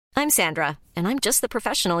I'm Sandra, and I'm just the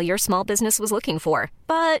professional your small business was looking for.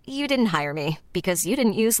 But you didn't hire me because you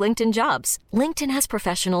didn't use LinkedIn Jobs. LinkedIn has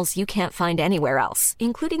professionals you can't find anywhere else,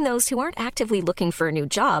 including those who aren't actively looking for a new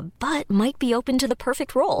job, but might be open to the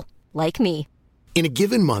perfect role, like me. In a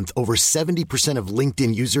given month, over 70% of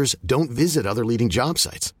LinkedIn users don't visit other leading job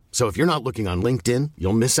sites. So if you're not looking on LinkedIn,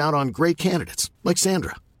 you'll miss out on great candidates like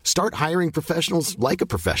Sandra. Start hiring professionals like a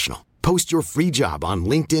professional. Post your free job on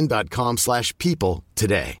linkedin.com/people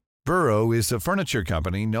today. Burrow is a furniture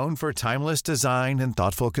company known for timeless design and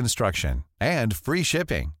thoughtful construction and free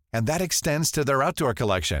shipping, and that extends to their outdoor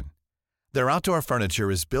collection. Their outdoor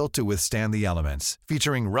furniture is built to withstand the elements,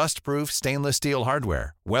 featuring rust-proof stainless steel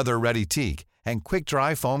hardware, weather-ready teak, and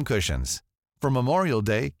quick-dry foam cushions. For Memorial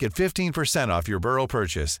Day, get 15% off your Burrow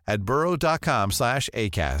purchase at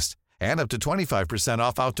burrow.com/ACAST and up to 25%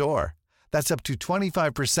 off outdoor. That's up to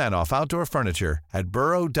 25% off outdoor furniture at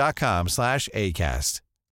burrow.com/ACAST.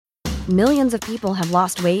 Millions of people have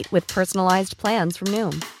lost weight with personalized plans from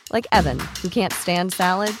Noom. Like Evan, who can't stand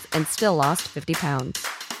salads and still lost 50 pounds.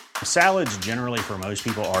 Salads generally for most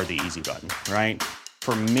people are the easy button, right?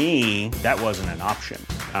 For me, that wasn't an option.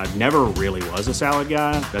 I never really was a salad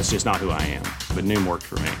guy. That's just not who I am. But Noom worked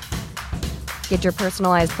for me. Get your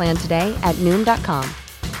personalized plan today at Noom.com.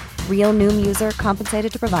 Real Noom user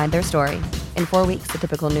compensated to provide their story. In 4 weeks, the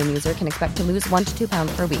typical Noom user can expect to lose 1 to 2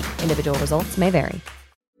 pounds per week. Individual results may vary.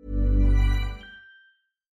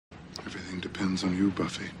 Everything depends on you,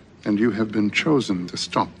 Buffy. And you have been chosen to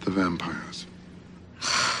stop the vampires.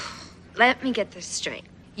 Let me get this straight.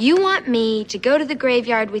 You want me to go to the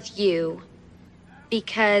graveyard with you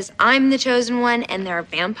because I'm the chosen one and there are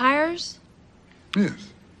vampires?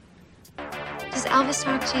 Yes. Does Elvis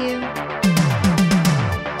talk to you?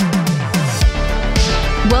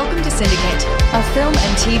 Welcome to Syndicate, a film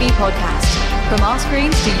and TV podcast. From our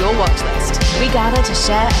screens to your watch list, we gather to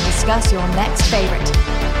share and discuss your next favorite.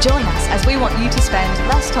 Join us as we want you to spend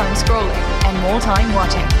less time scrolling and more time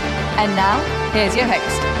watching. And now, here's your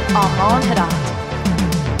host, Armand Haddad.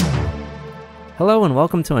 Hello and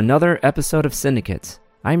welcome to another episode of Syndicate.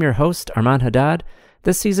 I'm your host, Armand Haddad.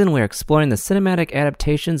 This season we're exploring the cinematic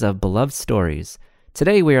adaptations of beloved stories.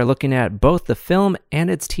 Today we are looking at both the film and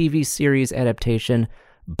its TV series adaptation,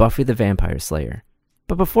 Buffy the Vampire Slayer.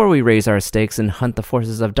 But before we raise our stakes and hunt the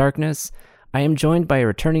forces of darkness, I am joined by a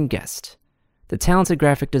returning guest, the talented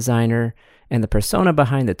graphic designer and the persona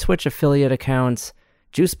behind the Twitch affiliate account,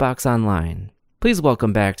 Juicebox Online. Please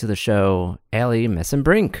welcome back to the show, Allie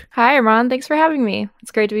Messenbrink. Hi, Armand. Thanks for having me.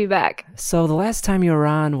 It's great to be back. So the last time you were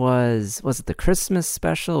on was it the Christmas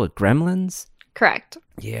special with Gremlins? Correct.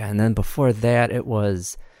 Yeah, and then before that, it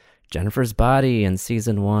was Jennifer's Body in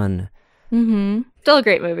season 1. Mm-hmm. Still a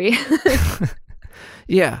great movie.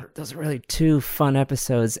 Yeah, those are really 2 fun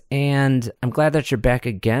episodes, and I'm glad that you're back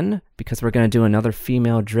again, because we're going to do another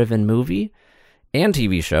female-driven movie and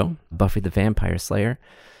TV show, Buffy the Vampire Slayer.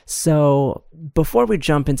 So, before we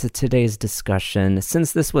jump into today's discussion,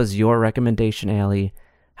 since this was your recommendation, Allie,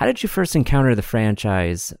 how did you first encounter the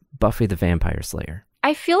franchise, Buffy the Vampire Slayer?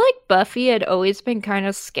 I feel like Buffy had always been kind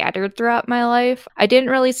of scattered throughout my life. I didn't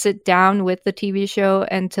really sit down with the TV show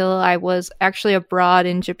until I was actually abroad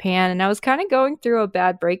in Japan, and I was kind of going through a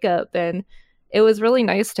bad breakup, and it was really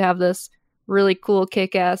nice to have this really cool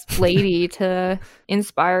kick-ass lady to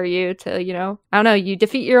inspire you to, I don't know, you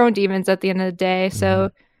defeat your own demons at the end of the day, so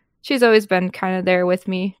she's always been kind of there with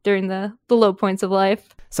me during the low points of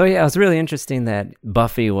life. So yeah, it was really interesting that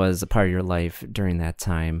Buffy was a part of your life during that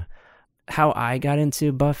time. How I got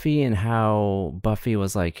into Buffy and how Buffy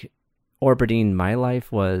was like orbiting my life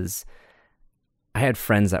was I had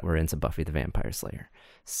friends that were into Buffy the Vampire Slayer.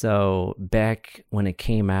 So back when it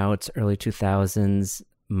came out, early 2000s,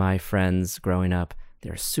 my friends growing up,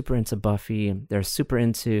 they're super into Buffy. They're super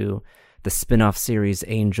into the spin-off series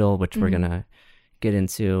Angel, which we're going to get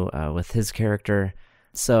into with his character.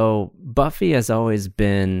 So Buffy has always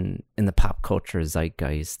been in the pop culture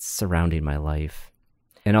zeitgeist surrounding my life.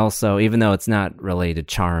 And also, even though it's not related,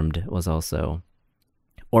 Charmed was also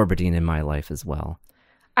orbiting in my life as well.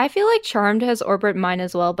 I feel like Charmed has orbited mine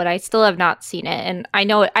as well, but I still have not seen it. And I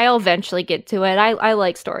know I'll eventually get to it. I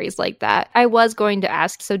like stories like that. I was going to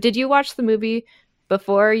ask, so did you watch the movie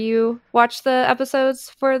before you watched the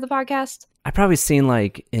episodes for the podcast? I've probably seen,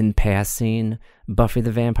 like, in passing, Buffy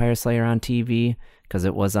the Vampire Slayer on TV, because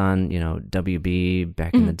it was on, WB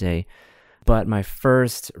back in the day. But my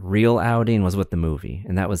first real outing was with the movie,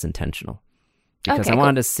 and that was intentional. Because I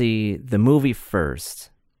wanted to see the movie first,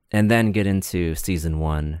 and then get into season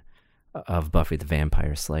 1 of Buffy the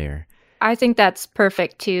Vampire Slayer. I think that's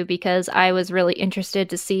perfect too, because I was really interested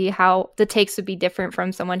to see how the takes would be different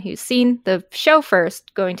from someone who's seen the show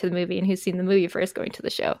first going to the movie and who's seen the movie first going to the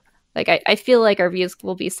show. Like, I feel like our views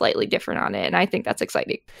will be slightly different on it, and I think that's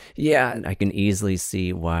exciting. Yeah, I can easily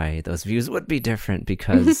see why those views would be different,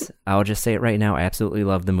 because I'll just say it right now, I absolutely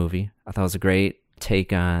love the movie. I thought it was a great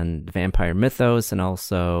take on vampire mythos and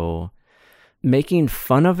also making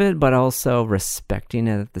fun of it, but also respecting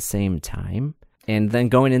it at the same time. And then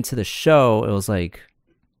going into the show, it was like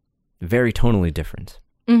very tonally different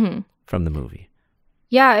from the movie.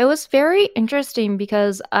 Yeah, it was very interesting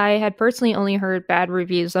because I had personally only heard bad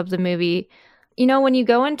reviews of the movie. You know, when you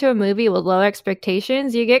go into a movie with low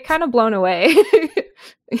expectations, you get kind of blown away.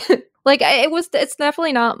 Like, it's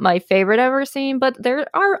definitely not my favorite I've ever seen, but there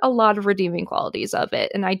are a lot of redeeming qualities of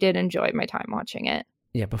it, and I did enjoy my time watching it.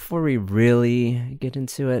 Yeah, before we really get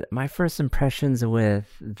into it, my first impressions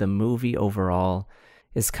with the movie overall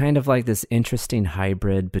is kind of like this interesting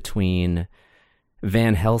hybrid between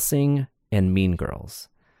Van Helsing and Mean Girls.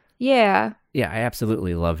 Yeah. Yeah, I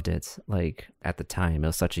absolutely loved it. Like, at the time, it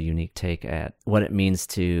was such a unique take at what it means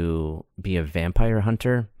to be a vampire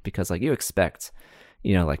hunter, because, like, you expect,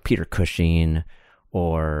 you know, like Peter Cushing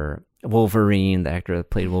or Wolverine, the actor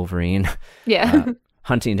that played Wolverine. Yeah.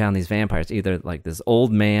 Hunting down these vampires, either like this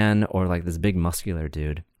old man or like this big muscular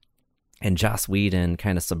dude. And Joss Whedon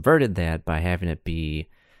kind of subverted that by having it be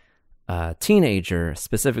a teenager,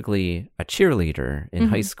 specifically a cheerleader in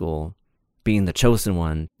high school, being the chosen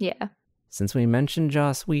one. Yeah. Since we mentioned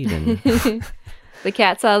Joss Whedon. The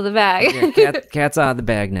cat's out of the bag. Yeah, cat's out of the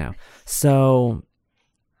bag now. So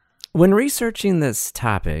when researching this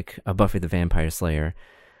topic of Buffy the Vampire Slayer,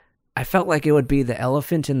 I felt like it would be the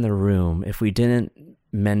elephant in the room if we didn't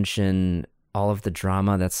mention all of the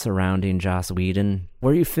drama that's surrounding Joss Whedon.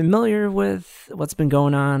 Were you familiar with what's been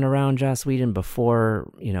going on around Joss Whedon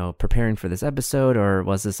before, you know, preparing for this episode, or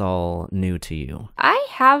was this all new to you? I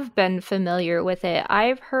have been familiar with it.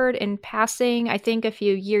 I've heard in passing, I think a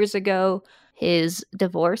few years ago, his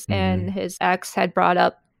divorce and his ex had brought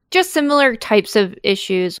up just similar types of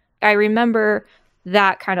issues. I remember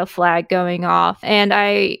that kind of flag going off, and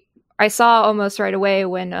I saw almost right away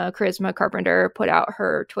when Charisma Carpenter put out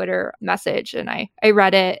her Twitter message, and I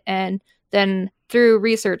read it. And then through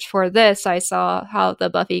research for this, I saw how the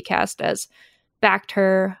Buffy cast has backed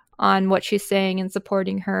her on what she's saying and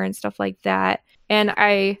supporting her and stuff like that. And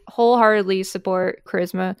I wholeheartedly support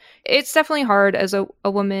Charisma. It's definitely hard as a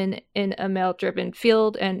woman in a male-driven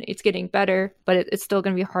field, and it's getting better, but it's still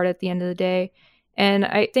going to be hard at the end of the day. And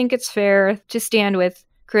I think it's fair to stand with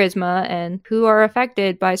Charisma and who are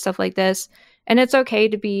affected by stuff like this. And it's okay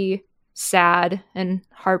to be sad and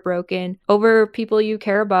heartbroken over people you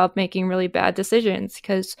care about making really bad decisions,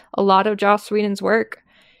 because a lot of Joss Whedon's work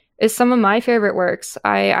is some of my favorite works.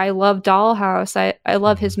 I love Dollhouse. I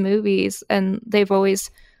love his movies, and they've always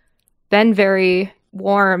been very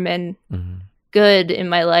warm and good in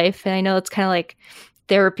my life. And I know it's kind of like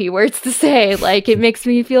therapy words to say, like it makes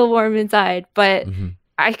me feel warm inside, but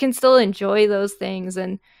I can still enjoy those things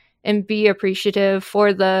and be appreciative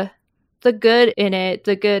for the good in it,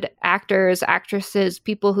 the good actors, actresses,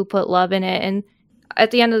 people who put love in it. And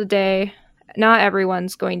at the end of the day, not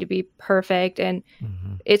everyone's going to be perfect, and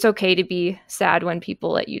it's okay to be sad when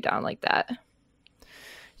people let you down like that.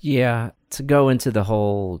 Yeah, to go into the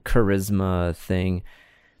whole Charisma thing,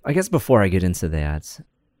 I guess before I get into that,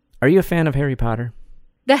 are you a fan of Harry Potter?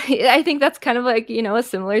 I think that's kind of like, you know, a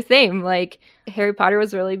similar theme. Like, Harry Potter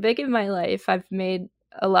was really big in my life. I've made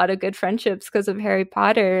a lot of good friendships because of Harry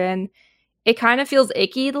Potter, and it kind of feels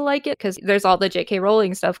icky to like it because there's all the J.K.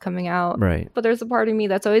 Rowling stuff coming out. Right. But there's a part of me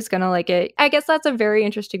that's always going to like it. I guess that's a very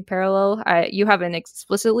interesting parallel. You haven't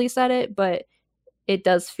explicitly said it, but it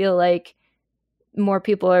does feel like more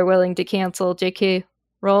people are willing to cancel J.K.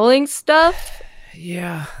 Rowling stuff.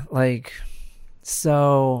 Yeah, like,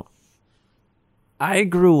 so I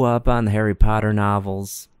grew up on the Harry Potter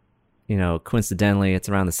novels. You know, coincidentally, it's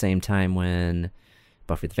around the same time when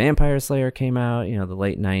Buffy the Vampire Slayer came out, you know, the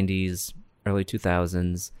late 90s, early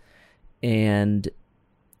 2000s. And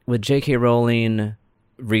with J.K. Rowling,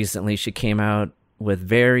 recently she came out with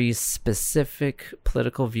very specific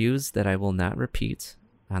political views that I will not repeat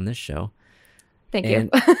on this show. Thank you.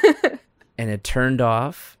 And it turned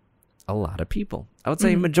off a lot of people. I would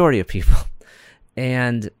say majority of people.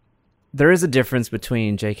 And there is a difference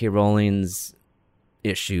between J.K. Rowling's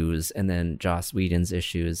issues and then Joss Whedon's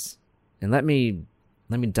issues. And let me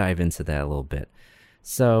dive into that a little bit.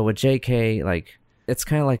 So with J.K., like, it's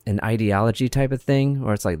kind of like an ideology type of thing,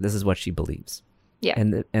 where it's like, this is what she believes. Yeah.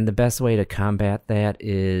 And the best way to combat that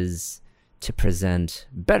is to present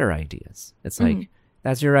better ideas. It's like,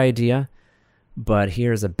 that's your idea, but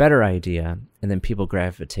here's a better idea, and then people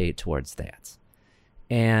gravitate towards that.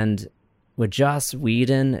 And with Joss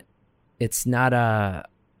Whedon, it's not a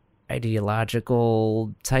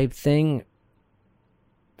ideological type thing.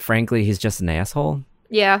 Frankly, he's just an asshole.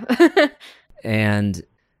 Yeah. And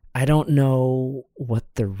I don't know what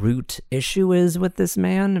the root issue is with this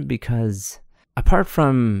man, because apart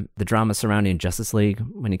from the drama surrounding Justice League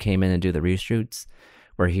when he came in and do the reshoots,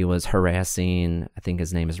 where he was harassing, I think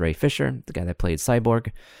his name is Ray Fisher, the guy that played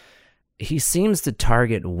Cyborg, he seems to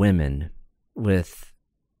target women with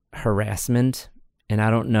harassment. And I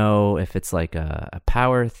don't know if it's like a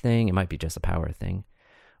power thing. It might be just a power thing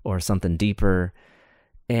or something deeper.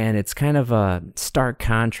 And it's kind of a stark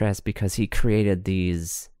contrast because he created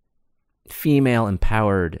these female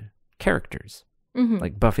empowered characters,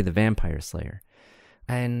 like Buffy the Vampire Slayer.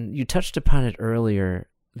 And you touched upon it earlier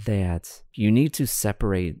that you need to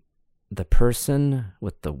separate the person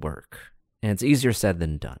with the work. And it's easier said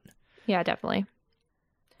than done. Yeah, definitely.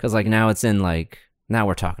 Because like now it's in like, now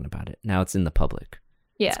we're talking about it. Now it's in the public.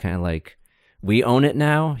 Yeah. It's kind of like, we own it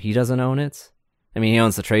now. He doesn't own it. I mean, he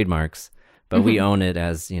owns the trademarks, but we own it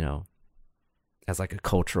as, you know, as like a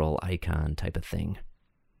cultural icon type of thing.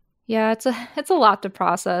 Yeah, it's a lot to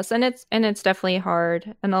process, and it's definitely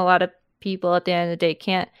hard. And a lot of people at the end of the day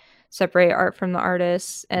can't separate art from the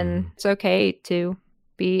artist, and it's okay to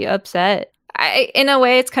be upset. In a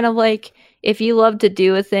way, it's kind of like if you love to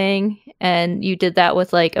do a thing and you did that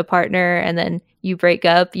with like a partner and then you break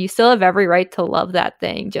up, you still have every right to love that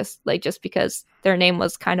thing, just because their name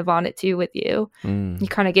was kind of on it too with you. You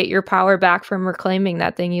kind of get your power back from reclaiming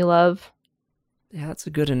that thing you love. Yeah, that's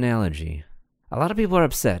a good analogy. A lot of people are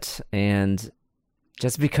upset, and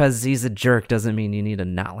just because he's a jerk doesn't mean you need to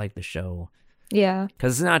not like the show. Yeah.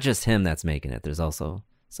 Because it's not just him that's making it. There's also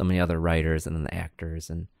so many other writers and then the actors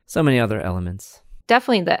and so many other elements.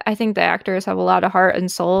 Definitely, I think the actors have a lot of heart and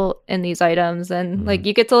soul in these items, and like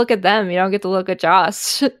you get to look at them, you don't get to look at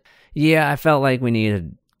Joss. Yeah, I felt like we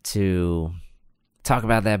needed to talk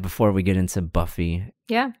about that before we get into Buffy.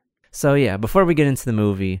 Yeah. So yeah, before we get into the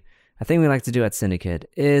movie, a thing we like to do at Syndicate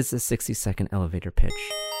is a 60-second elevator pitch.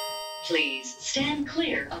 Please stand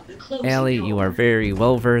clear of the closing Allie, door. you are very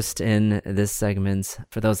well versed in this segment.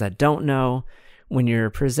 For those that don't know, when you're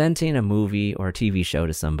presenting a movie or a TV show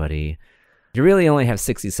to somebody, you really only have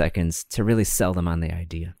 60 seconds to really sell them on the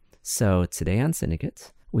idea. So today on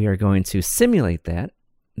Syndicate, we are going to simulate that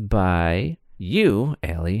by you,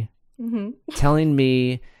 Allie, telling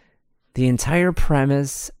me the entire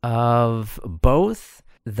premise of both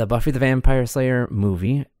the Buffy the Vampire Slayer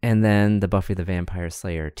movie and then the Buffy the Vampire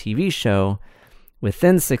Slayer TV show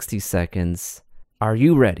within 60 seconds. Are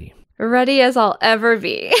you ready? Ready as I'll ever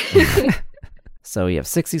be. So you have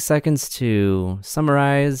 60 seconds to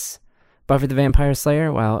summarize Buffy the Vampire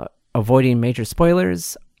Slayer while avoiding major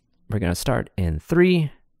spoilers. We're going to start in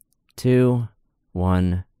 3, 2,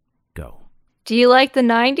 1, go. Do you like the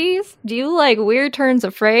 90s? Do you like weird turns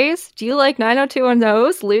of phrase? Do you like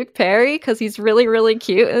 90210's Luke Perry because he's really, really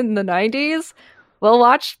cute in the 90s? Well,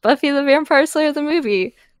 watch Buffy the Vampire Slayer the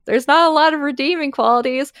movie. There's not a lot of redeeming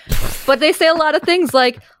qualities, but they say a lot of things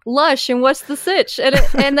like lush and what's the sitch?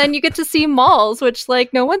 And then you get to see malls, which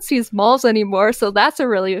like no one sees malls anymore, so that's a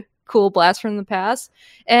really cool blast from the past.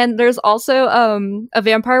 And there's also a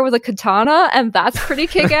vampire with a katana, and that's pretty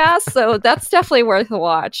kick-ass, so that's definitely worth a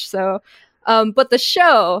watch. So but the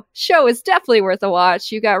show is definitely worth a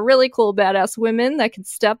watch. You got really cool badass women that can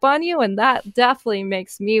step on you, and that definitely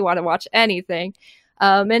makes me want to watch anything.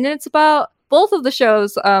 And it's about both of the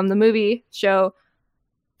shows. The movie show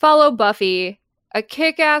follow Buffy, a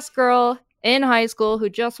kick-ass girl in high school who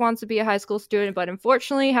just wants to be a high school student, but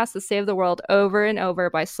unfortunately has to save the world over and over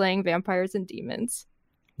by slaying vampires and demons.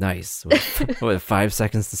 Nice. With 5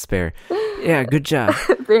 seconds to spare. Yeah, good job.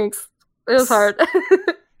 Thanks. It was hard.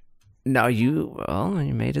 No, you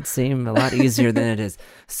made it seem a lot easier than it is.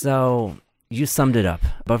 So you summed it up.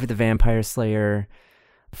 Buffy the Vampire Slayer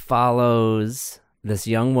follows this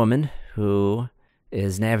young woman who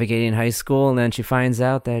is navigating high school, and then she finds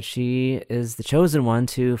out that she is the chosen one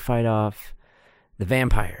to fight off the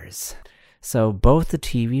vampires. So both the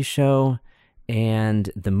TV show and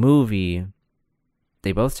the movie,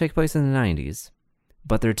 they both take place in the 90s,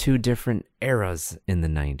 but they're two different eras in the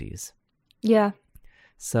 90s. Yeah.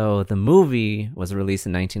 So the movie was released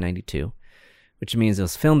in 1992, which means it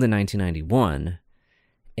was filmed in 1991.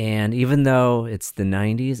 And even though it's the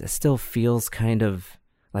 90s, it still feels kind of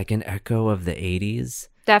like an echo of the 80s.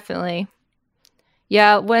 Definitely.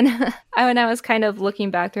 Yeah, when I was kind of looking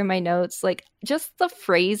back through my notes, like just the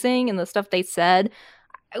phrasing and the stuff they said,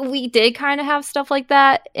 we did kind of have stuff like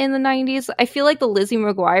that in the 90s. I feel like the Lizzie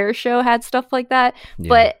McGuire show had stuff like that,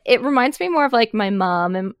 but it reminds me more of like my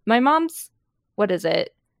mom, and my mom's, what is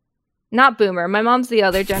it? Not boomer. My mom's the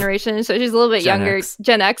other generation, so she's a little bit younger. X.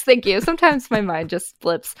 Gen X, thank you. Sometimes my mind just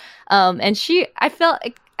flips. And I felt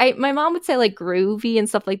my mom would say like groovy and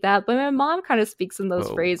stuff like that, but my mom kind of speaks in those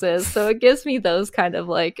phrases, so it gives me those kind of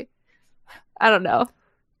like, I don't know.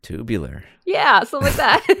 Tubular. Yeah, something like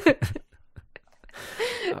that.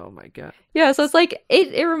 Oh my god. Yeah, so it's like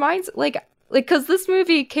it reminds like because this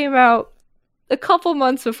movie came out a couple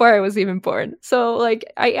months before I was even born. So like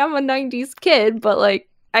I am a 90s kid, but like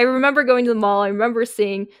I remember going to the mall. I remember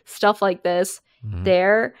seeing stuff like this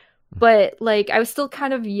there, but like I was still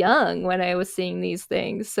kind of young when I was seeing these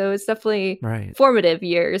things. So it's definitely formative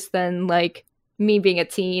years than like me being a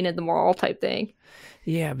teen at the mall type thing.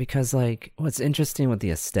 Yeah, because like what's interesting with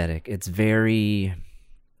the aesthetic, it's very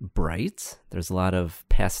bright. There's a lot of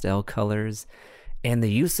pastel colors and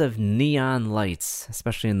the use of neon lights,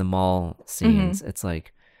 especially in the mall scenes. It's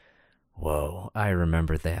like, whoa, I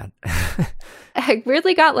remember that. I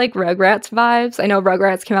weirdly got like Rugrats vibes. I know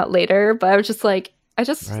Rugrats came out later, but I was just like, I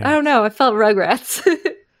don't know. I felt Rugrats.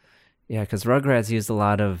 Yeah, because Rugrats used a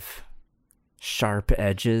lot of sharp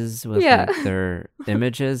edges with like, their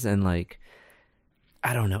images, and like,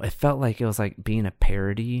 I don't know. It felt like it was like being a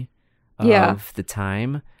parody of the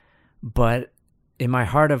time. But in my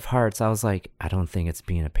heart of hearts, I was like, I don't think it's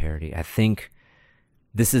being a parody. I think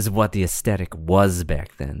this is what the aesthetic was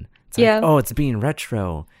back then. It's like, oh, it's being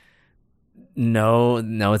retro. No,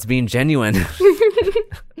 it's being genuine.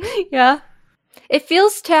 Yeah. It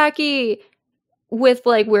feels tacky with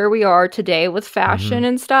like where we are today with fashion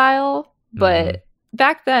and style. But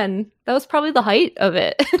back then, that was probably the height of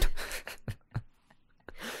it.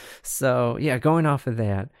 So, yeah, going off of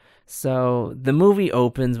that. So the movie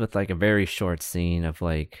opens with like a very short scene of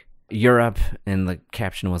like Europe, and the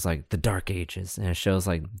caption was like the Dark Ages, and it shows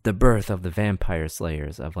like the birth of the vampire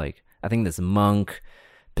slayers, of like, I think this monk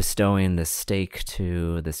bestowing this stake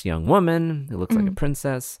to this young woman who looks like a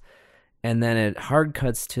princess. And then it hard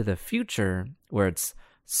cuts to the future where it's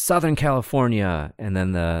Southern California, and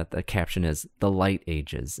then the caption is the Light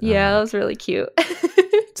Ages. Yeah, that was really cute.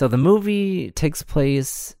 So the movie takes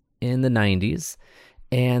place in the 90s,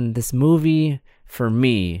 and this movie, for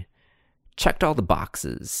me, checked all the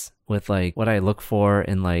boxes with like what I look for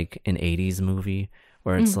in like an 80s movie,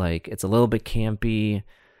 where it's like, it's a little bit campy,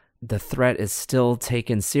 the threat is still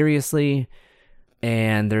taken seriously,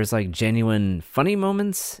 and there's like genuine funny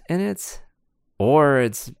moments in it, or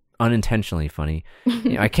it's unintentionally funny.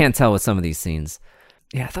 You know, I can't tell with some of these scenes.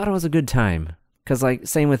 Yeah, I thought it was a good time. Because like,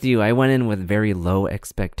 same with you, I went in with very low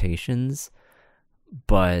expectations,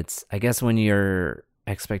 but I guess when your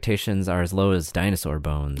expectations are as low as dinosaur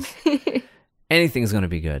bones, anything's going to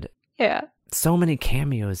be good. Yeah. So many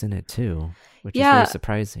cameos in it too, which is very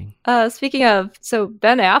surprising. Speaking of, so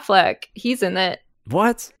Ben Affleck, he's in it.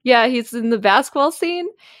 What? Yeah, he's in the basketball scene.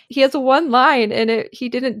 He has one line, and he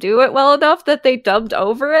didn't do it well enough that they dubbed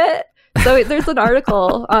over it. So there's an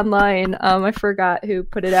article online. I forgot who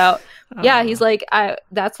put it out. Yeah, he's like,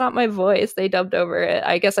 that's not my voice. They dubbed over it.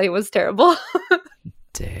 I guess I was terrible.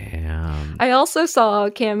 Damn. I also saw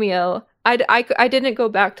a cameo. I didn't go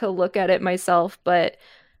back to look at it myself, but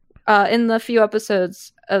in the few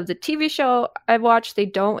episodes of the TV show I've watched, they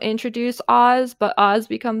don't introduce Oz, but Oz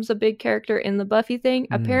becomes a big character in the Buffy thing.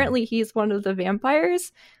 Apparently, he's one of the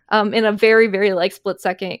vampires in a very, very like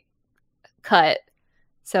split-second cut.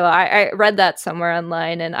 So I read that somewhere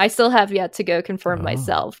online, and I still have yet to go confirm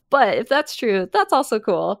myself. But if that's true, that's also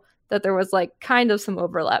cool that there was like kind of some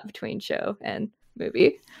overlap between show and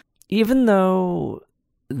movie. Even though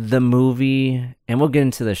the movie, and we'll get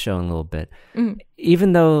into the show in a little bit,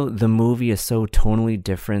 even though the movie is so tonally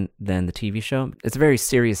different than the TV show, it's a very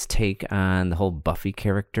serious take on the whole Buffy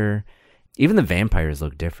character. Even the vampires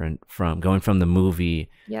look different from going from the movie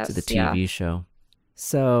to the TV show.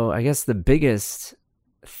 So I guess the biggest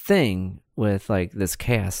thing with like this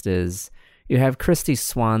cast is you have Kristy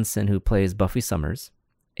Swanson, who plays Buffy Summers,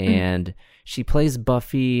 and she plays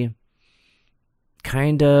Buffy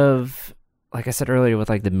kind of, like I said earlier, with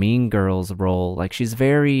like the Mean Girls role. Like she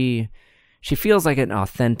feels like an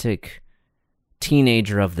authentic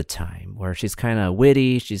teenager of the time, where she's kind of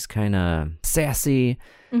witty, she's kind of sassy.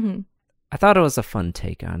 I thought it was a fun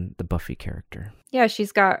take on the Buffy character. Yeah,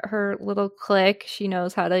 she's got her little clique. She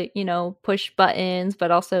knows how to, push buttons,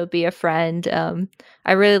 but also be a friend.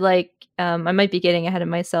 I really like, I might be getting ahead of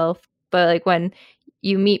myself, but like when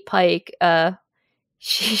you meet Pike,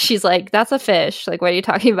 she's like, that's a fish. Like, what are you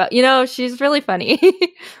talking about? She's really funny.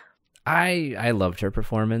 I loved her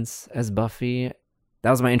performance as Buffy.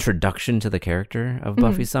 that was my introduction to the character of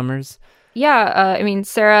Buffy Summers. Yeah, I mean,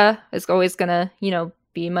 Sarah is always gonna,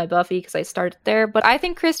 be my Buffy because I started there. But I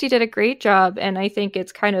think Christy did a great job, and I think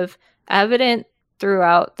it's kind of evident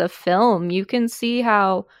throughout the film. You can see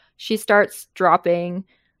how she starts dropping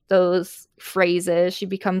those phrases. She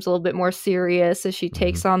becomes a little bit more serious as she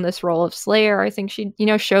takes on this role of Slayer. I think she,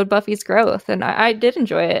 showed Buffy's growth, and I did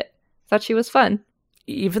enjoy it. Thought she was fun.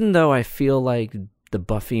 Even though I feel like the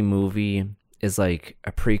Buffy movie is like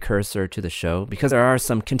a precursor to the show, because there are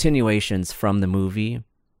some continuations from the movie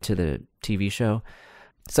to the TV show.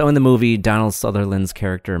 So in the movie, Donald Sutherland's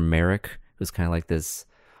character, Merrick, who's kind of like this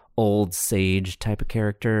old sage type of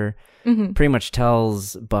character, pretty much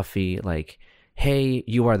tells Buffy, like, hey,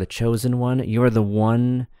 you are the chosen one. You are the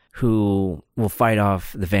one who will fight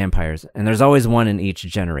off the vampires. And there's always one in each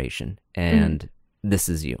generation. And this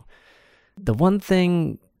is you. The one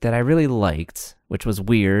thing that I really liked, which was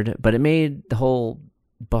weird, but it made the whole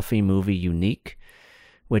Buffy movie unique,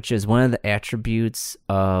 which is one of the attributes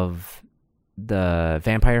of the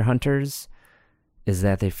vampire hunters is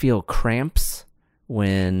that they feel cramps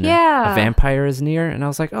when a vampire is near. And I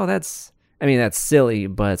was like, oh, that's silly,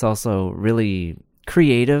 but it's also really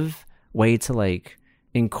creative way to like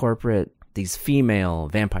incorporate these female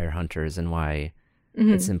vampire hunters and why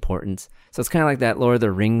it's important. So it's kind of like that Lord of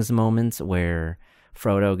the Rings moment where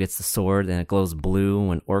Frodo gets the sword and it glows blue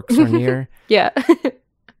when orcs are near. Yeah,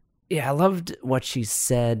 I loved what she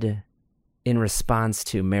said in response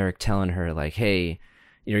to Merrick telling her, like, hey,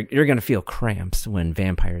 you're going to feel cramps when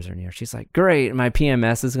vampires are near. She's like, great, my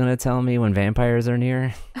PMS is going to tell me when vampires are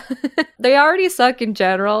near. They already suck in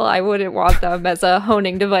general. I wouldn't want them as a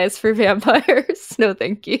honing device for vampires. No,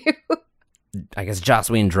 thank you. I guess Joss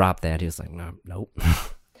Whedon dropped that. He was like, no, nope.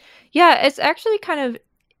 Yeah, it's actually kind of,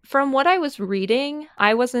 from what I was reading,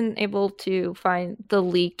 I wasn't able to find the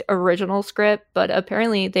leaked original script, but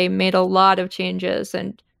apparently they made a lot of changes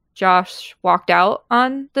and Josh walked out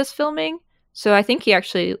on this filming. So I think he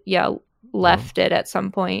actually, left it at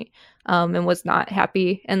some point and was not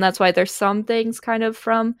happy. And that's why there's some things kind of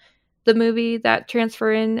from the movie that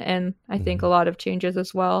transfer in, and I think a lot of changes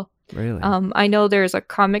as well. Really? I know there's a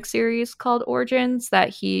comic series called Origins that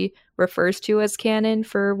he refers to as canon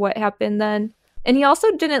for what happened then. And he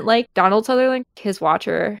also didn't like Donald Sutherland, his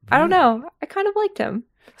watcher. I don't know. I kind of liked him.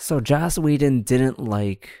 So Joss Whedon didn't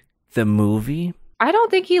like the movie? I don't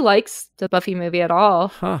think he likes the Buffy movie at all.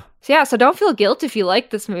 Huh. So don't feel guilt if you like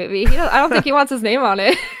this movie. I don't think he wants his name on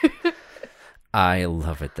it. I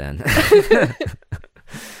love it then.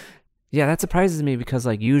 Yeah, that surprises me because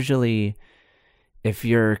like usually if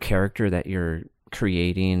your character that you're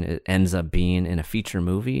creating it ends up being in a feature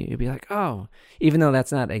movie, you'd be like, oh, even though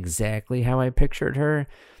that's not exactly how I pictured her,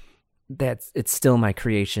 it's still my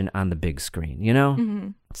creation on the big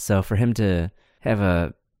screen, So for him to have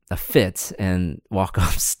a fit and walk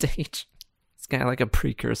off stage, it's kind of like a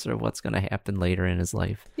precursor of what's going to happen later in his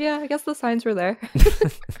life. Yeah, I guess the signs were there.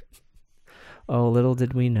 Oh, little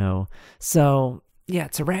did we know. So yeah,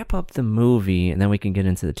 to wrap up the movie, and then we can get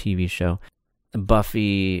into the TV show,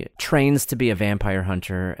 Buffy trains to be a vampire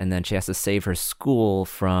hunter, and then she has to save her school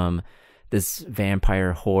from this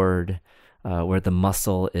vampire horde where the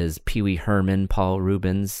muscle is Pee Wee Herman, Paul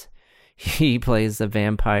Rubens. He plays the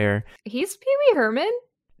vampire. He's Pee Wee Herman?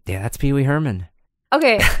 Yeah, that's Pee Wee Herman.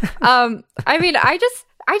 Okay. I mean, I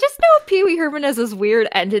just know Pee Wee Herman as this weird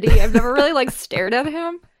entity. I've never really stared at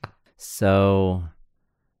him. So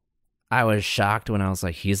I was shocked when I was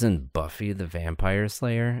like, he's in Buffy the Vampire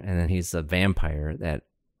Slayer, and then he's a vampire that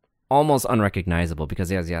almost unrecognizable because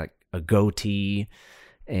he has a goatee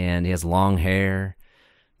and he has long hair.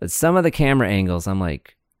 But some of the camera angles, I'm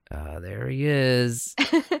like, there he is.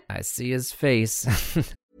 I see his face.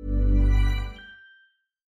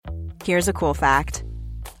 Here's a cool fact.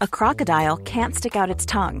 A crocodile can't stick out its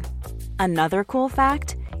tongue. Another cool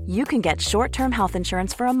fact, you can get short-term health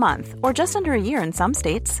insurance for a month or just under a year in some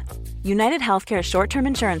states. United Healthcare short-term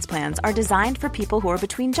insurance plans are designed for people who are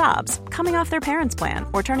between jobs, coming off their parents' plan,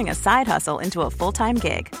 or turning a side hustle into a full-time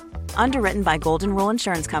gig. Underwritten by Golden Rule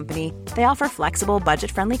Insurance Company, they offer flexible,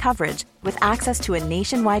 budget-friendly coverage with access to a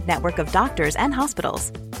nationwide network of doctors and hospitals.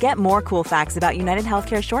 Get more cool facts about United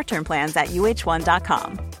Healthcare short-term plans at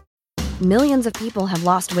uh1.com. Millions of people have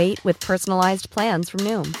lost weight with personalized plans from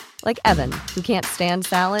Noom. Like Evan, who can't stand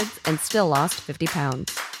salads and still lost 50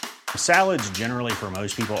 pounds. Salads generally for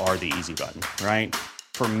most people are the easy button, right?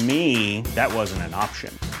 For me, that wasn't an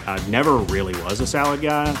option. I never really was a salad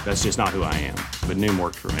guy. That's just not who I am. But Noom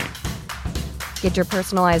worked for me. Get your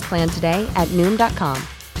personalized plan today at Noom.com.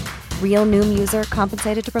 Real Noom user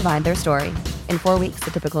compensated to provide their story. In 4 weeks,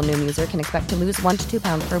 the typical Noom user can expect to lose 1 to 2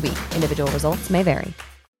 pounds per week. Individual results may vary.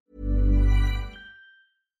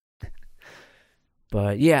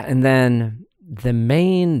 But yeah, and then the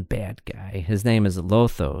main bad guy, his name is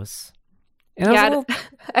Lothos. And Yeah,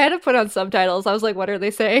 I had to put on subtitles. I was like, what are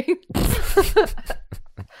they saying?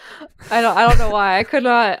 I don't know why. I could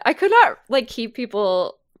not like keep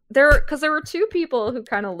people there, because there were two people who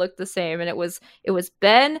kind of looked the same, and it was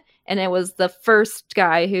Ben, and it was the first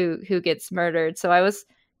guy who gets murdered. So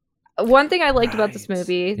one thing I liked about this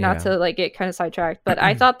movie, not to like get kind of sidetracked, but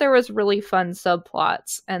I thought there was really fun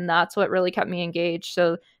subplots, and that's what really kept me engaged.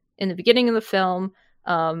 So in the beginning of the film,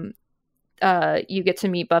 you get to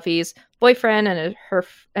meet Buffy's boyfriend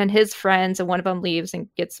and his friends, and one of them leaves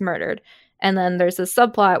and gets murdered. And then there's this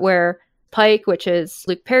subplot where Pike, which is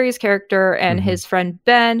Luke Perry's character, and his friend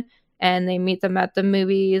Ben, and they meet them at the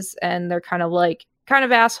movies, and they're kind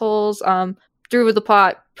of assholes. Through the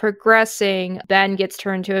plot progressing, Ben gets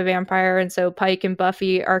turned to a vampire, and so Pike and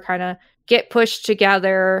Buffy are kind of get pushed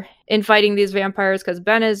together in fighting these vampires because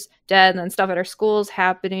Ben is dead, and then stuff at our school is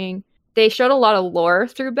happening. They showed a lot of lore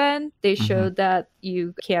through Ben. They showed that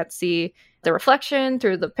you can't see the reflection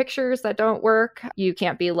through the pictures that don't work. You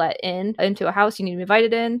can't be let into a house. You need to be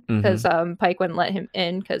invited in, because Pike wouldn't let him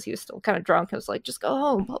in because he was still kind of drunk. He was like, just go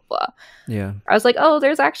home, blah, blah. Yeah. I was like, oh,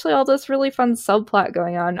 there's actually all this really fun subplot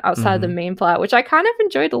going on outside of the main plot, which I kind of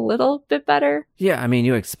enjoyed a little bit better. Yeah, I mean,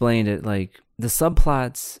 you explained it. Like, the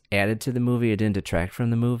subplots added to the movie. It didn't detract from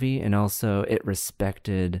the movie. And also, it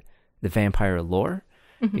respected the vampire lore.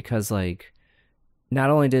 Because, like,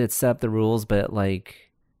 not only did it set up the rules, but it,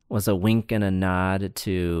 like, was a wink and a nod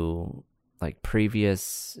to, like,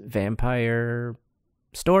 previous vampire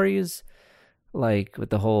stories. Like,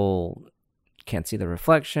 with the whole can't see the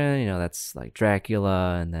reflection, that's, like,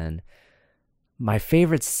 Dracula. And then my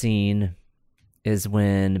favorite scene is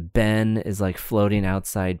when Ben is, like, floating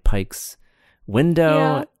outside Pike's window.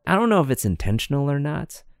 Yeah. I don't know if it's intentional or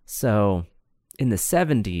not. So, in the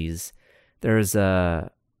 70s... there's a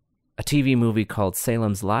TV movie called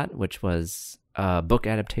Salem's Lot, which was a book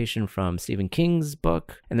adaptation from Stephen King's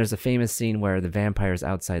book. And there's a famous scene where the vampire's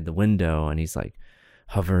outside the window and he's like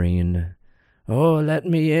hovering, "Oh, let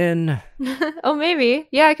me in." Oh, maybe.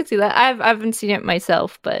 Yeah, I could see that. I haven't seen it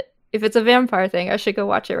myself, but if it's a vampire thing, I should go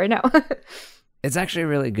watch it right now. It's actually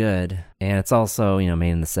really good. And it's also, made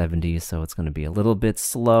in the 70s, so it's going to be a little bit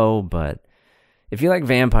slow. But if you like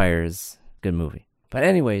vampires, good movie. But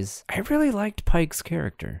anyways, I really liked Pike's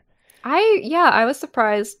character. I was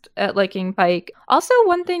surprised at liking Pike. Also,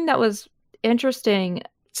 one thing that was interesting,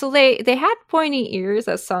 so they had pointy ears,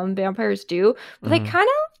 as some vampires do, but they kind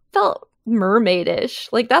of felt mermaidish.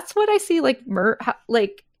 Like, that's what I see, like,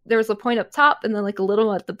 like there was a point up top and then like a little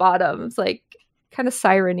one at the bottom. It's like kind of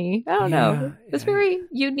siren-y. I don't know. It's very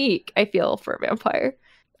unique, I feel, for a vampire.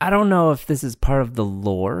 I don't know if this is part of the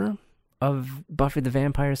lore of Buffy the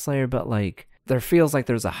Vampire Slayer, but like, there feels like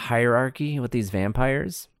there's a hierarchy with these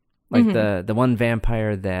vampires. Like the one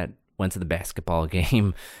vampire that went to the basketball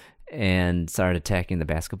game and started attacking the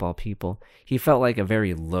basketball people, he felt like a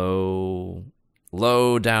very low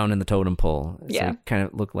down in the totem pole. So he kind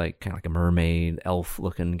of looked like a mermaid, elf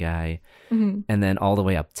looking guy. And then all the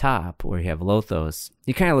way up top where you have Lothos,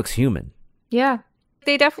 he kind of looks human. Yeah.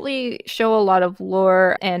 They definitely show a lot of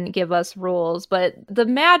lore and give us rules, but the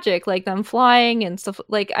magic, like them flying and stuff,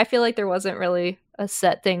 like I feel like there wasn't really a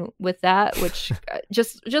set thing with that, which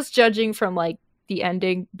just judging from like the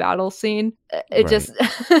ending battle scene, it just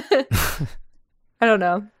I don't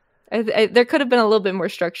know. There could have been a little bit more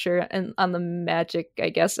structure on the magic, I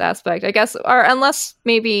guess, aspect. Or unless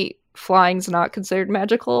maybe flying's not considered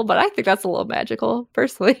magical, but I think that's a little magical,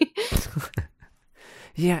 personally.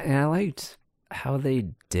 Yeah, and I liked how they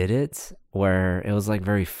did it, where it was like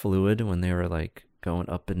very fluid when they were like going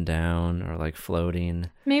up and down or like floating.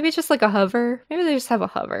 Maybe it's just like a hover. Maybe they just have a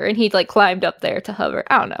hover and he like climbed up there to hover.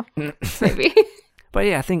 I don't know. Maybe. But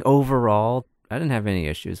yeah, I think overall, I didn't have any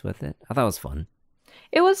issues with it. I thought it was fun.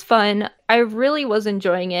 It was fun. I really was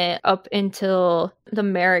enjoying it up until the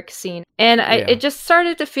Merrick scene. And it just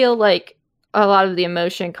started to feel like a lot of the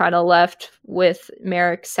emotion kind of left with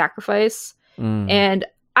Merrick's sacrifice.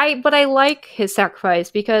 But I like his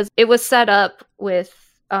sacrifice because it was set up with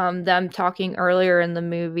them talking earlier in the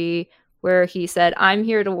movie where he said, "I'm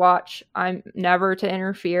here to watch. I'm never to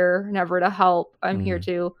interfere, never to help. I'm here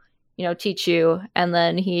to, teach you." And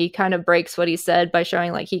then he kind of breaks what he said by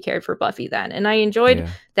showing like he cared for Buffy then. And I enjoyed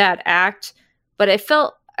that act, but it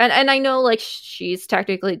felt, and I know like she's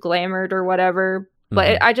technically glamored or whatever,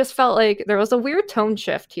 but I just felt like there was a weird tone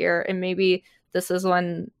shift here. And maybe this is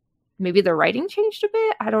when maybe the writing changed a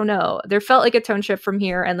bit. I don't know. There felt like a tone shift from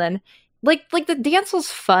here. And then like the dance was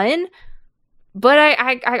fun, but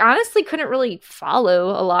I honestly couldn't really follow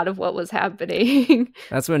a lot of what was happening.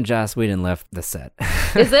 That's when Joss Whedon left the set.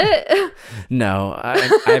 Is it? No, I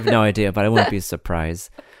have no idea, but I wouldn't be surprised.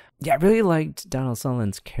 Yeah, I really liked Donald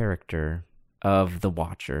Sutherland's character of the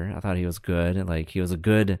Watcher. I thought he was good. Like, he was a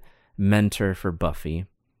good mentor for Buffy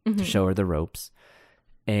to show her the ropes.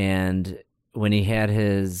 And when he had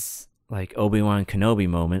his like Obi-Wan Kenobi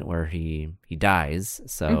moment where he dies,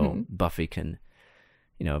 so Buffy can,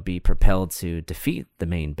 be propelled to defeat the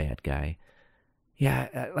main bad guy.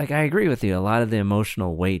 Yeah, like, I agree with you. A lot of the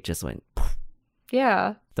emotional weight just went.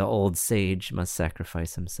 Yeah. The old sage must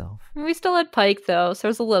sacrifice himself. We still had Pike, though, so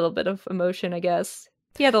there's a little bit of emotion, I guess.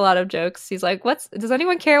 He had a lot of jokes. He's like, does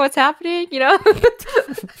anyone care what's happening?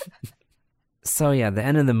 So, yeah, the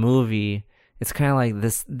end of the movie, it's kind of like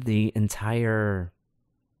the entire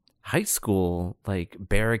high school, like,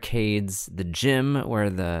 barricades the gym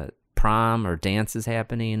where the prom or dance is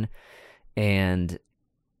happening, and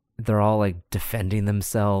they're all, like, defending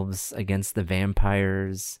themselves against the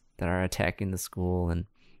vampires that are attacking the school, and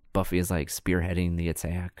Buffy is, like, spearheading the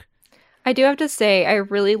attack. I do have to say, I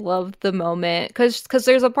really loved the moment, because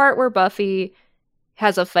there's a part where Buffy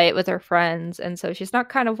has a fight with her friends, and so she's not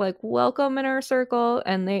kind of, like, welcome in her circle,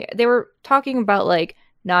 and they were talking about, like,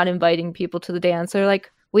 not inviting people to the dance. They're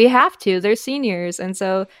like, we have to, they're seniors, and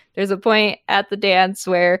so there's a point at the dance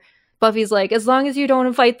where Buffy's like, as long as you don't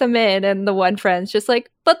invite them in, and the one friend's just like,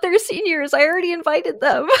 but they're seniors, I already invited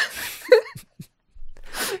them.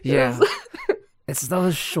 Yeah. It's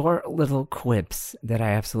those short little quips that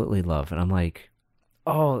I absolutely love. And I'm like,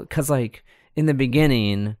 oh, because like in the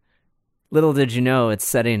beginning, little did you know it's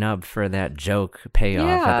setting up for that joke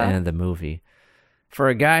payoff at the end of the movie. For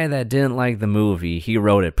a guy that didn't like the movie, he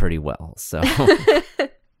wrote it pretty well. So it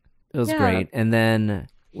was great. And then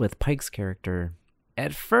with Pike's character,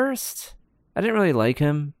 at first, I didn't really like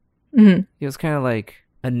him. Mm-hmm. He was kind of like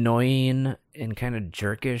annoying and kind of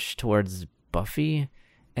jerkish towards Buffy.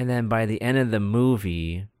 And then by the end of the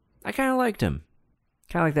movie, I kind of liked him.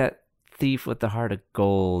 Kind of like that thief with the heart of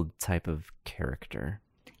gold type of character.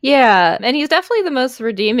 Yeah, and he's definitely the most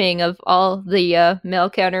redeeming of all the male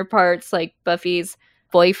counterparts. Like, Buffy's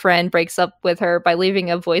boyfriend breaks up with her by leaving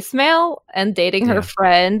a voicemail and dating her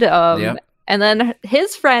friend. And then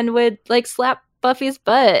his friend would, like, slap Buffy's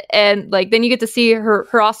butt. And, like, then you get to see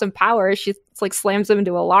her awesome power. She, like, slams him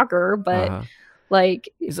into a locker, but... Like,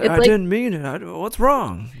 he's like, I didn't mean it. What's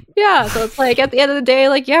wrong? Yeah, so it's like at the end of the day,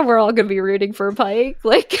 like, yeah, we're all gonna be rooting for Pike.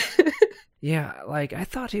 Like, yeah, like I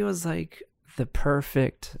thought he was like the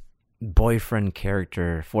perfect boyfriend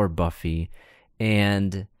character for Buffy,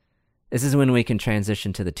 and this is when we can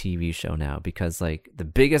transition to the TV show now, because like the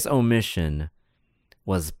biggest omission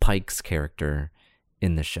was Pike's character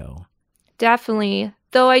in the show. Definitely,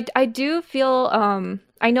 though I do feel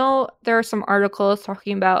I know there are some articles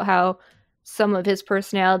talking about how some of his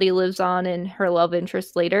personality lives on in her love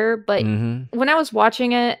interest later. But when I was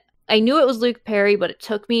watching it, I knew it was Luke Perry, but it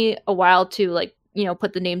took me a while to, like,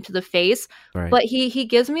 put the name to the face. Right. But he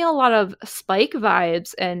gives me a lot of Spike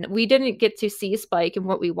vibes, and we didn't get to see Spike in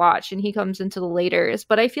what we watched, and he comes into the laters.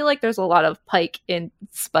 But I feel like there's a lot of Pike in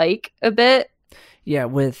Spike a bit. Yeah,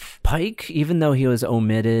 with Pike, even though he was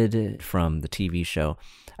omitted from the TV show,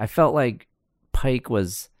 I felt like Pike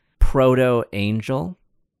was proto-Angel.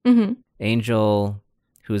 Mm-hmm. Angel,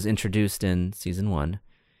 who was introduced in season 1,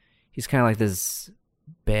 he's kind of like this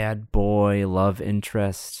bad boy love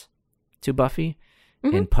interest to Buffy.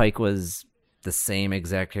 Mm-hmm. And Pike was the same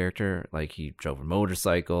exact character. Like, he drove a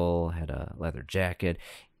motorcycle, had a leather jacket.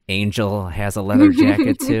 Angel has a leather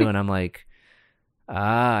jacket too. And I'm like,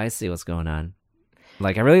 I see what's going on.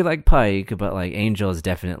 Like, I really like Pike, but like Angel is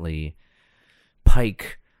definitely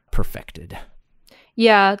Pike perfected.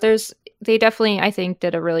 Yeah, they definitely, I think,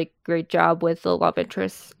 did a really great job with the love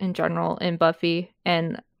interests in general in Buffy.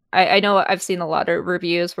 And I know I've seen a lot of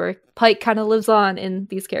reviews where Pike kind of lives on in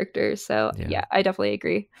these characters. So yeah, I definitely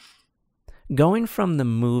agree. Going from the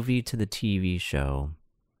movie to the TV show,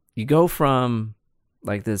 you go from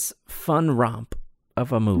like this fun romp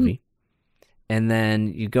of a movie, and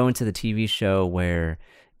then you go into the TV show where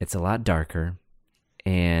it's a lot darker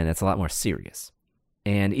and it's a lot more serious.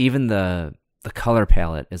 And even the color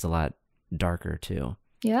palette is a lot darker too.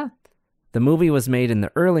 Yeah. The movie was made in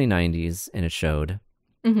the early 90s and it showed.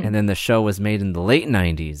 Mm-hmm. And then the show was made in the late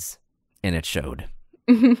 90s and it showed.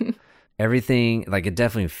 Everything, like, it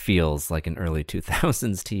definitely feels like an early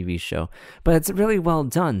 2000s TV show, but it's really well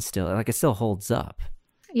done still. Like, it still holds up.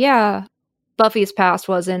 Yeah. Buffy's past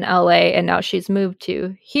was in LA and now she's moved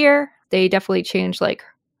to here. They definitely changed, like,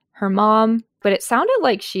 her mom, but it sounded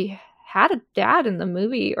like she had a dad in the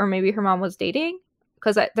movie, or maybe her mom was dating.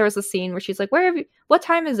 Because there was a scene where she's like, "Where have you? What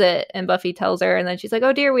time is it?" And Buffy tells her, and then she's like,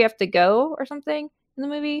 "Oh dear, we have to go," or something in the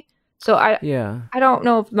movie. So I don't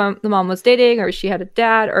know if the mom was dating or she had a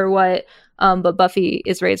dad or what. But Buffy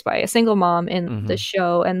is raised by a single mom in the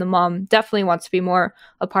show, and the mom definitely wants to be more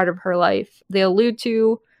a part of her life. They allude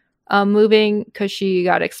to moving because she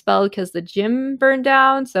got expelled because the gym burned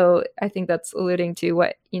down. So I think that's alluding to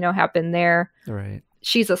what, happened there. Right.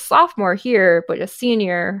 She's a sophomore here, but a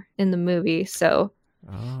senior in the movie. So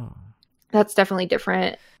that's definitely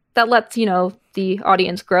different. That lets, the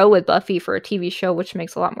audience grow with Buffy for a TV show, which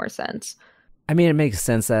makes a lot more sense. I mean, it makes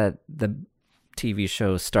sense that the TV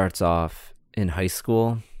show starts off in high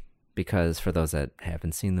school, because for those that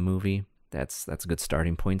haven't seen the movie, that's a good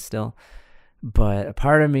starting point still. But a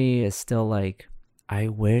part of me is still like, I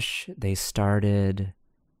wish they started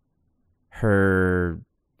her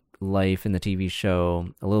life in the TV show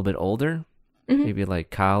a little bit older, maybe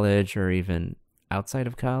like college or even outside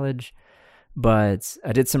of college. But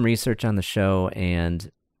I did some research on the show,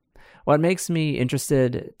 and what makes me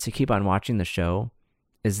interested to keep on watching the show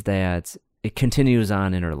is that it continues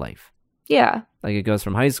on in her life. Yeah. Like it goes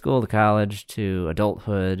from high school to college to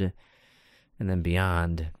adulthood and then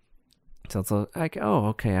beyond. So it's like, oh,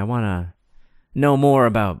 okay, I want to know more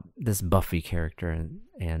about this Buffy character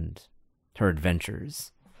and her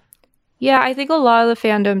adventures. Yeah, I think a lot of the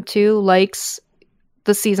fandom too likes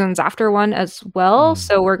the seasons after one as well.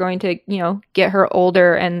 So we're going to, get her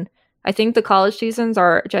older, and I think the college seasons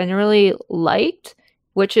are generally liked,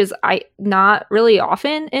 which is not really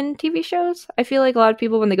often in TV shows. I feel like a lot of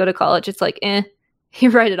people, when they go to college, it's like, you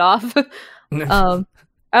write it off. I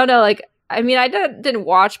don't know. Like, I mean, I didn't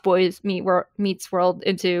watch Boys Meets World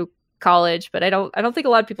into college, but I don't think a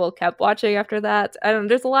lot of people kept watching after that.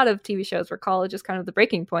 There's a lot of TV shows where college is kind of the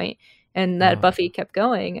breaking point, and that Buffy kept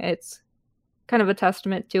going. It's kind of a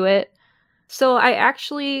testament to it. So I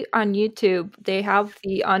actually, on YouTube, they have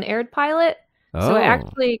the unaired pilot. So I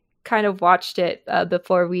actually kind of watched it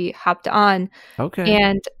before we hopped on. Okay.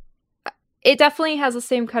 And it definitely has the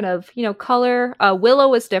same kind of, color. Willow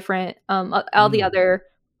was different. All the other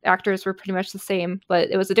actors were pretty much the same, but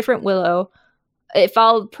it was a different Willow. It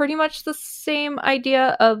followed pretty much the same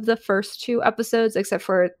idea of the first two episodes, except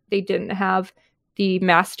for they didn't have the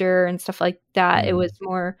master and stuff like that. It was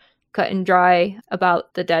more cut and dry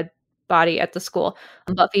about the dead body at the school.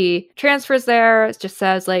 Buffy transfers there. It just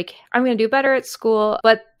says like, I'm going to do better at school.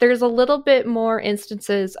 But there's a little bit more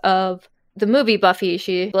instances of the movie Buffy.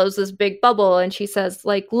 She blows this big bubble and she says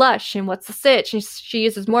like, lush and what's the sitch? And she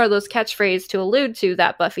uses more of those catchphrases to allude to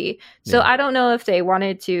that Buffy. So I don't know if they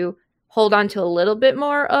wanted to hold on to a little bit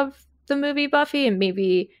more of the movie Buffy, and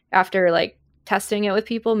maybe after like testing it with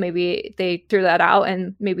people, maybe they threw that out,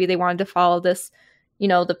 and maybe they wanted to follow this,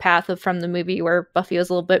 the path from the movie where Buffy was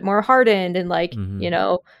a little bit more hardened and like,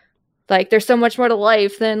 like there's so much more to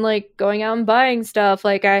life than like going out and buying stuff.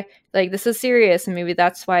 Like this is serious. And maybe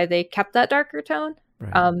that's why they kept that darker tone.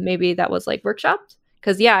 Right. Maybe that was like workshopped.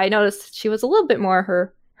 Cause I noticed she was a little bit more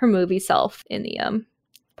her movie self in the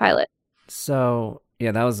pilot. So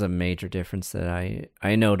yeah, that was a major difference that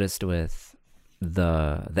I noticed with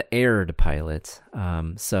the aired pilot.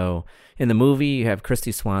 So in the movie you have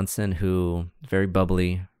Christy Swanson, who is very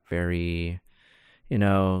bubbly, very,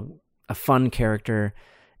 a fun character.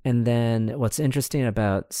 And then what's interesting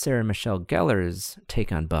about Sarah Michelle Gellar's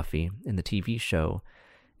take on Buffy in the TV show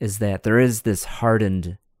is that there is this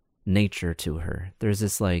hardened nature to her. There's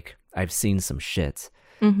this like, I've seen some shit,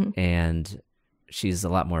 and she's a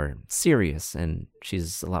lot more serious, and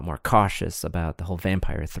she's a lot more cautious about the whole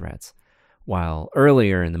vampire threats. While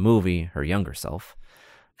earlier in the movie, her younger self.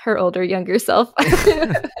 Her older, younger self.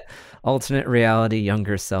 Alternate reality,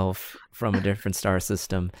 younger self from a different star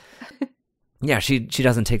system. Yeah, she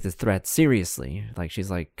doesn't take the threat seriously. Like,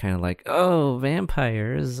 she's like, kind of like, oh,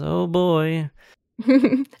 vampires, oh boy.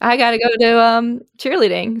 I gotta go to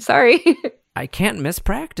cheerleading, sorry. I can't miss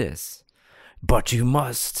practice. But you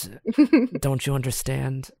must. Don't you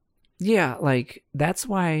understand? Yeah, like, that's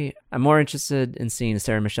why I'm more interested in seeing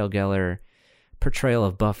Sarah Michelle Gellar portrayal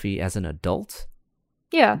of Buffy as an adult.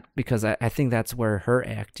 Yeah. Because I think that's where her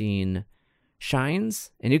acting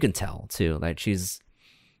shines. And you can tell, too. Like, she's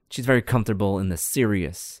very comfortable in the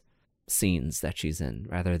serious scenes that she's in,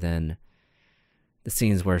 rather than the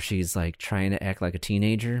scenes where she's, like, trying to act like a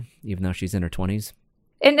teenager, even though she's in her 20s.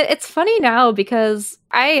 And it's funny now because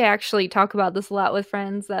I actually talk about this a lot with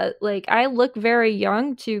friends that like I look very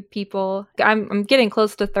young to people. I'm getting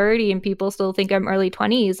close to 30 and people still think I'm early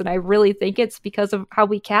 20s. And I really think it's because of how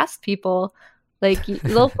we cast people. Like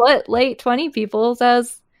they'll put late 20 people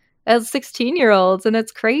as as 16-year-olds, and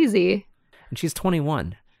it's crazy. And she's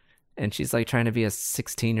 21, and she's like trying to be a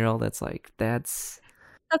 16-year-old.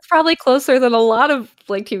 That's probably closer than a lot of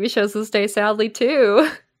like TV shows this day, sadly, too.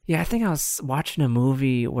 Yeah, I think I was watching a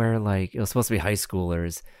movie where like it was supposed to be high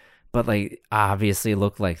schoolers, but like obviously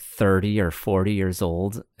looked like 30 or 40 years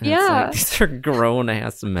old. And Yeah. it's like, these are grown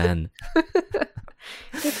ass men.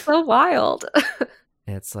 It's so wild.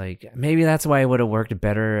 It's like maybe that's why it would have worked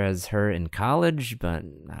better as her in college, but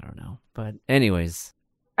I don't know. But anyways,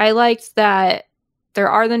 I liked that there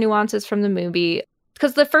are the nuances from the movie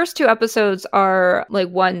because the first 2 episodes are like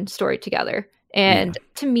one story together. And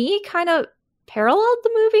to me, kind of paralleled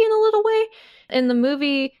the movie in a little way. In the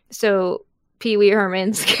movie, so Pee Wee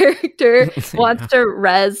Herman's character wants to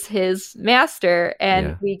res his master,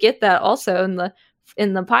 and we get that also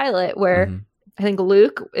in the pilot where I think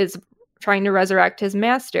Luke is trying to resurrect his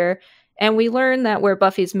master, and we learn that where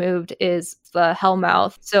Buffy's moved is the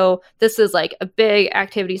Hellmouth. So this is like a big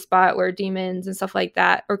activity spot where demons and stuff like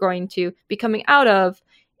that are going to be coming out of,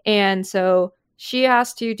 and so she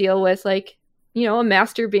has to deal with like, you know, a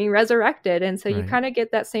master being resurrected. And so you kind of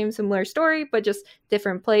get that same similar story, but just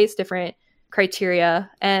different place, different criteria.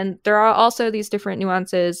 And there are also these different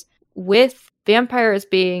nuances with vampires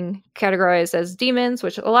being categorized as demons,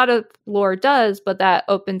 which a lot of lore does, but that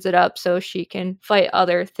opens it up so she can fight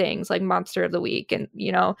other things like Monster of the Week. And,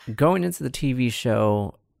 you know, going into the TV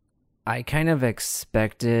show, I kind of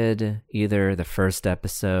expected either the first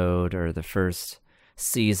episode or the first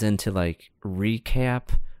season to like recap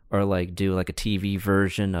or like do like a TV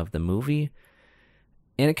version of the movie.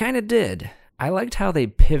 And it kind of did. I liked how they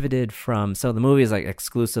pivoted from, so the movie is like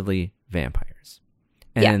exclusively vampires.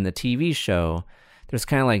 And in the TV show, there's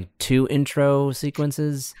kind of like 2 intro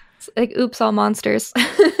sequences. It's like, oops, all monsters.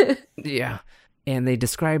 Yeah. And they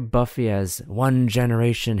describe Buffy as one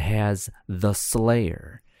generation has the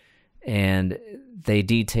Slayer. And they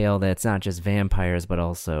detail that it's not just vampires, but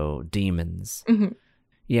also demons.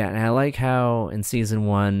 Yeah, and I like how in season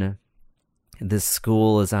 1, this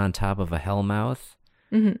school is on top of a Hellmouth.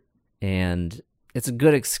 And it's a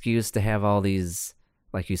good excuse to have all these,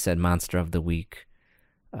 like you said, Monster of the Week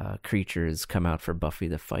creatures come out for Buffy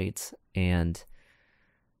to fight. And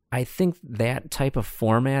I think that type of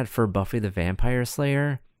format for Buffy the Vampire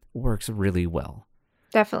Slayer works really well.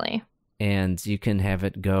 Definitely. And you can have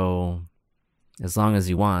it go as long as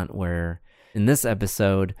you want, where in this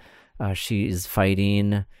episode, she is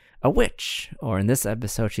fighting a witch, or in this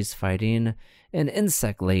episode, she's fighting an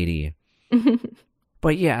insect lady.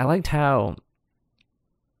 But yeah, I liked how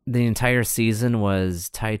the entire season was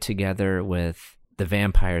tied together with the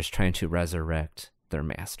vampires trying to resurrect their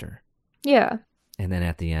master. Yeah. And then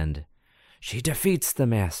at the end, she defeats the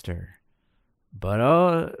master.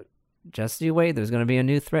 But just you wait, there's going to be a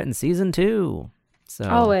new threat in season 2. So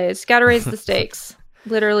always got to raise the stakes,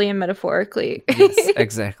 literally and metaphorically. Yes,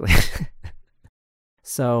 exactly.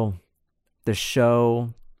 So the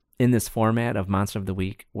show in this format of Monster of the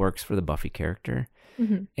Week works for the Buffy character.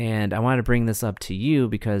 And I wanted to bring this up to you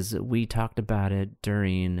because we talked about it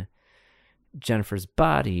during Jennifer's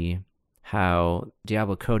Body, how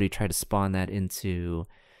Diablo Cody tried to spawn that into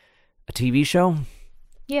a TV show.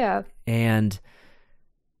 Yeah. And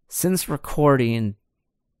since recording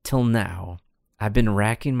till now, I've been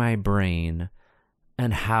racking my brain on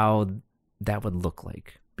how that would look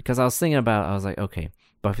like. Because I was thinking about, I was like, okay,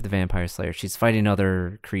 Buffy the Vampire Slayer, she's fighting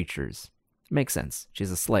other creatures. Makes sense. She's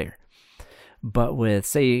a slayer. But with,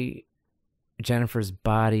 say, Jennifer's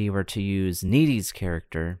Body were to use Needy's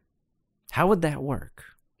character, how would that work?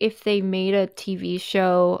 If they made a TV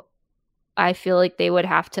show, I feel like they would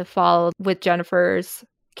have to follow with Jennifer's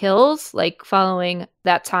kills, like following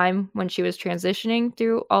that time when she was transitioning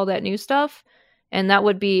through all that new stuff. And that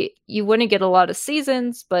would be, you wouldn't get a lot of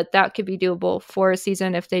seasons, but that could be doable for a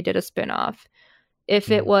season if they did a spinoff.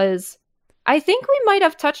 If it was, I think we might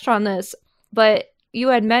have touched on this, but you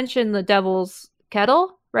had mentioned the Devil's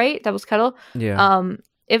Kettle, right? Devil's Kettle. Yeah.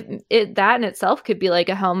 If that in itself could be like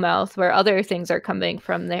a Hellmouth where other things are coming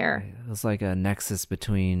from there. It was like a nexus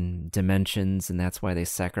between dimensions, and that's why they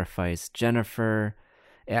sacrificed Jennifer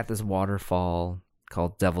at this waterfall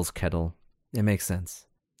called Devil's Kettle. It makes sense.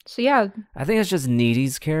 So yeah. I think it's just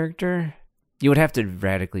Needy's character. You would have to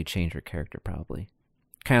radically change her character, probably.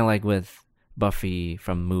 Kind of like with Buffy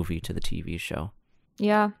from movie to the TV show.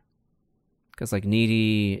 Yeah. Because like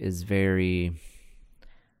Needy is very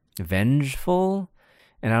vengeful,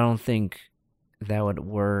 and I don't think that would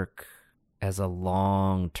work as a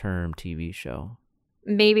long-term TV show.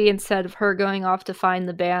 Maybe instead of her going off to find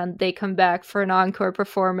the band, they come back for an encore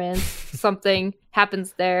performance. Something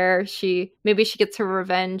happens there. Maybe she gets her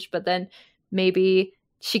revenge, but then maybe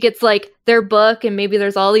she gets like their book, and maybe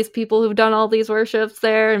there's all these people who've done all these worships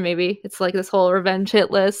there, and maybe it's like this whole revenge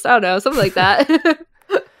hit list. I don't know, something like that.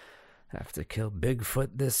 Have to kill Bigfoot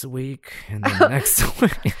this week and then next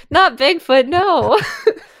week. Not Bigfoot, no.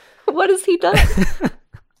 What has he done?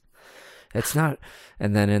 It's not.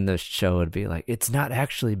 And then in the show, it'd be like, it's not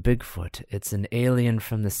actually Bigfoot. It's an alien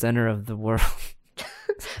from the center of the world.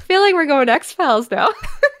 I feel like we're going X-Files now.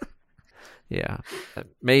 Yeah,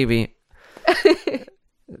 maybe.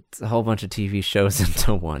 It's a whole bunch of TV shows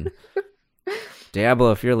into one.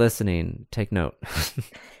 Diablo, if you're listening, take note.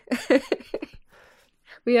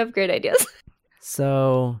 We have great ideas.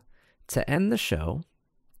 So, to end the show,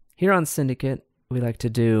 here on Syndicate, we like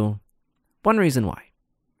to do one reason why.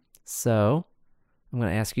 So, I'm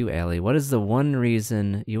going to ask you, Allie, what is the one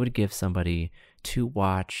reason you would give somebody to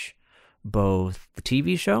watch both the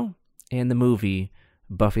TV show and the movie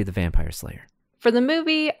Buffy the Vampire Slayer? For the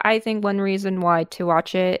movie, I think one reason why to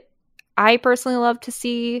watch it, I personally love to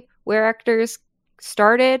see where actors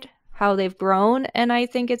started, how they've grown, and I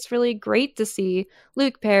think it's really great to see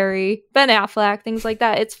Luke Perry, Ben Affleck, things like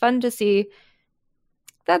that. It's fun to see.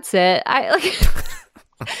 That's it.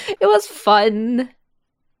 It was fun,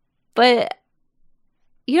 but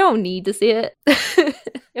you don't need to see it.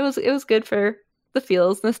 It was good for the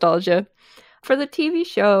feels, nostalgia. For the TV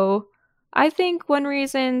show, I think one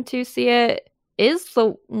reason to see it is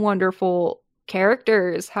the wonderful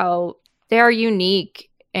characters, how they are unique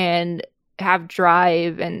and have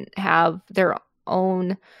drive and have their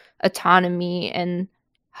own autonomy, and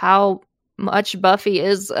how much Buffy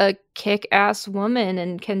is a kick-ass woman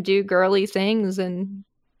and can do girly things, and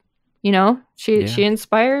she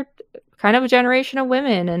inspired kind of a generation of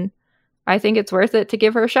women, and I think it's worth it to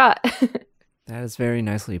give her a shot. That is very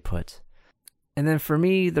nicely put. And then for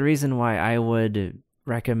me, the reason why I would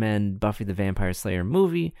recommend Buffy the Vampire Slayer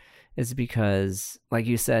movie is because, like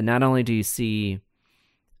you said, not only do you see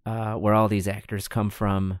where all these actors come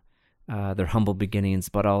from, their humble beginnings,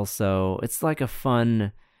 but also it's like a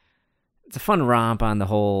fun romp on the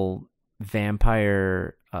whole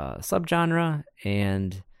vampire subgenre.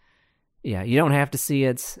 And yeah, you don't have to see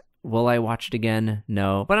it. Will I watch it again?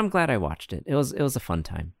 No, but I'm glad I watched it. It was a fun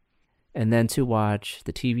time. And then to watch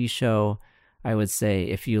the TV show, I would say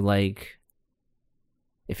if you want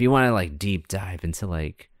to like deep dive into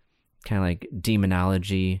like kind of like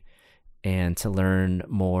demonology and to learn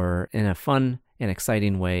more in a fun and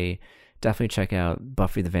exciting way, definitely check out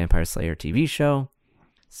Buffy the Vampire Slayer TV show.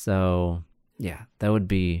 So yeah, that would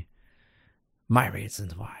be my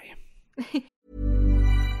reasons why.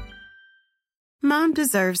 Mom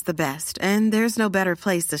deserves the best, and there's no better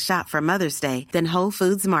place to shop for Mother's Day than Whole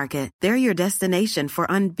Foods Market. They're your destination for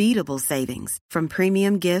unbeatable savings, from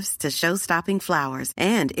premium gifts to show-stopping flowers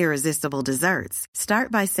and irresistible desserts.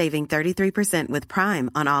 Start by saving 33% with Prime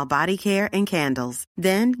on all body care and candles.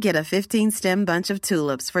 Then get a 15-stem bunch of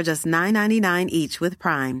tulips for just $9.99 each with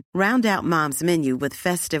Prime. Round out Mom's menu with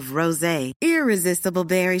festive rosé, irresistible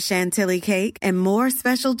berry chantilly cake, and more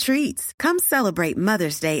special treats. Come celebrate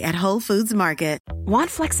Mother's Day at Whole Foods Market. Want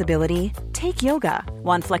flexibility? Take yoga.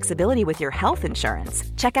 Want flexibility with your health insurance?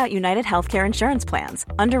 Check out United Healthcare Insurance Plans.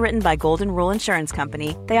 Underwritten by Golden Rule Insurance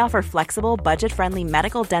Company, they offer flexible, budget-friendly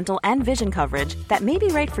medical, dental, and vision coverage that may be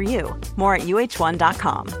right for you. More at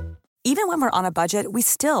UH1.com. Even when we're on a budget, we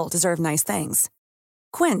still deserve nice things.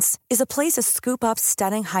 Quince is a place to scoop up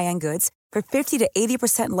stunning high-end goods for 50 to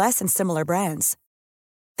 80% less than similar brands.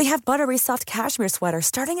 They have buttery soft cashmere sweaters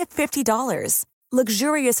starting at $50,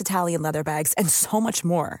 luxurious Italian leather bags, and so much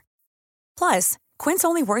more. Plus, Quince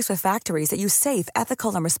only works with factories that use safe,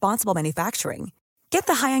 ethical, and responsible manufacturing. Get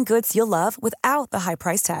the high-end goods you'll love without the high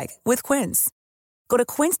price tag with Quince. Go to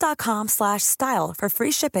quince.com/style for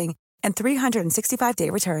free shipping and 365-day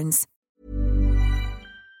returns.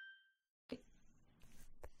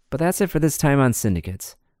 But that's it for this time on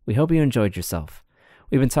Syndicates. We hope you enjoyed yourself.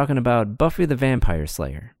 We've been talking about Buffy the Vampire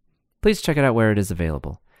Slayer. Please check it out where it is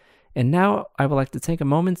available. And now I would like to take a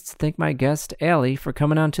moment to thank my guest, Allie, for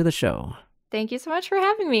coming on to the show. Thank you so much for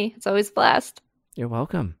having me. It's always a blast. You're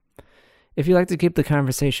welcome. If you'd like to keep the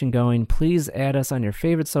conversation going, please add us on your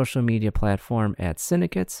favorite social media platform at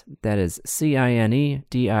Syndicates. That is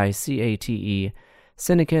CINEDICATE,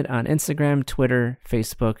 Syndicate on Instagram, Twitter,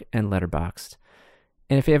 Facebook, and Letterboxd.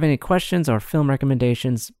 And if you have any questions or film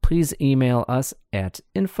recommendations, please email us at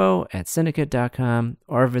info@syndicate.com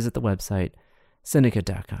or visit the website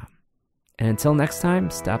syndicate.com. And until next time,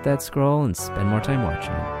 stop that scroll and spend more time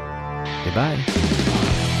watching. Goodbye.